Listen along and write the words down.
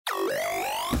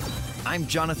I'm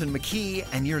Jonathan McKee,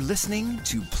 and you're listening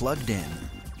to Plugged In.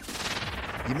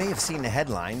 You may have seen the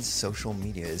headlines. Social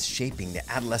media is shaping the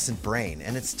adolescent brain,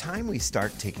 and it's time we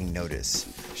start taking notice.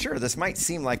 Sure, this might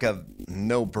seem like a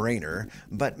no-brainer,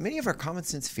 but many of our common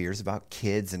sense fears about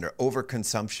kids and their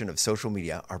overconsumption of social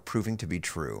media are proving to be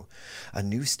true. A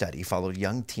new study followed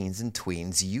young teens and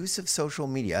tweens' use of social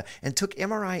media and took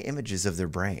MRI images of their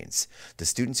brains. The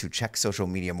students who checked social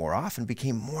media more often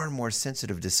became more and more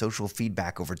sensitive to social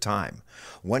feedback over time.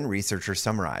 One researcher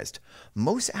summarized,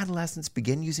 most adolescents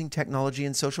begin using technology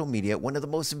and social media at one of the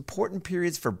most important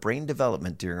periods for brain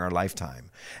development during our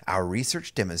lifetime. Our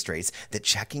research demonstrates that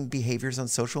checking behaviors on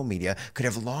social media could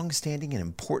have long-standing and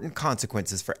important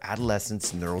consequences for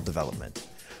adolescents' neural development.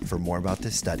 For more about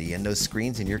this study and those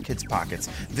screens in your kids' pockets,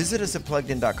 visit us at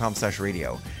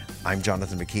pluggedin.com/radio. I'm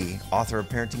Jonathan McKee, author of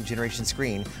Parenting Generation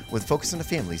Screen, with Focus on the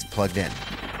Family's Plugged In.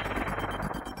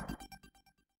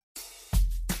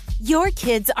 Your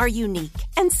kids are unique,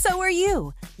 and so are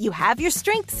you. You have your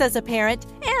strengths as a parent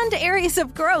and areas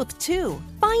of growth, too.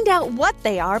 Find out what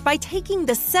they are by taking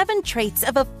the 7 Traits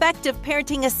of Effective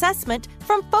Parenting Assessment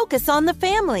from Focus on the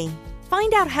Family.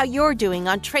 Find out how you're doing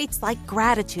on traits like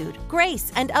gratitude,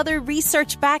 grace, and other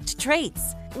research-backed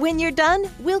traits. When you're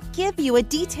done, we'll give you a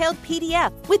detailed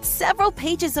PDF with several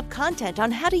pages of content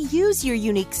on how to use your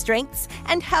unique strengths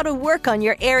and how to work on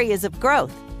your areas of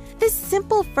growth. This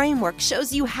simple framework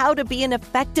shows you how to be an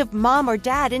effective mom or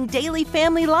dad in daily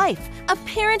family life, a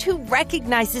parent who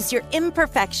recognizes your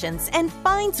imperfections and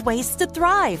finds ways to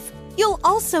thrive. You'll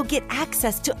also get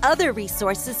access to other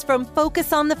resources from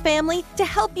Focus on the Family to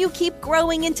help you keep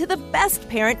growing into the best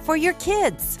parent for your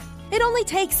kids. It only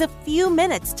takes a few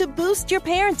minutes to boost your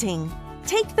parenting.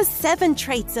 Take the 7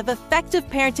 Traits of Effective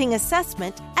Parenting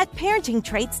Assessment at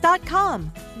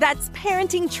parentingtraits.com. That's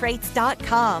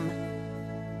parentingtraits.com.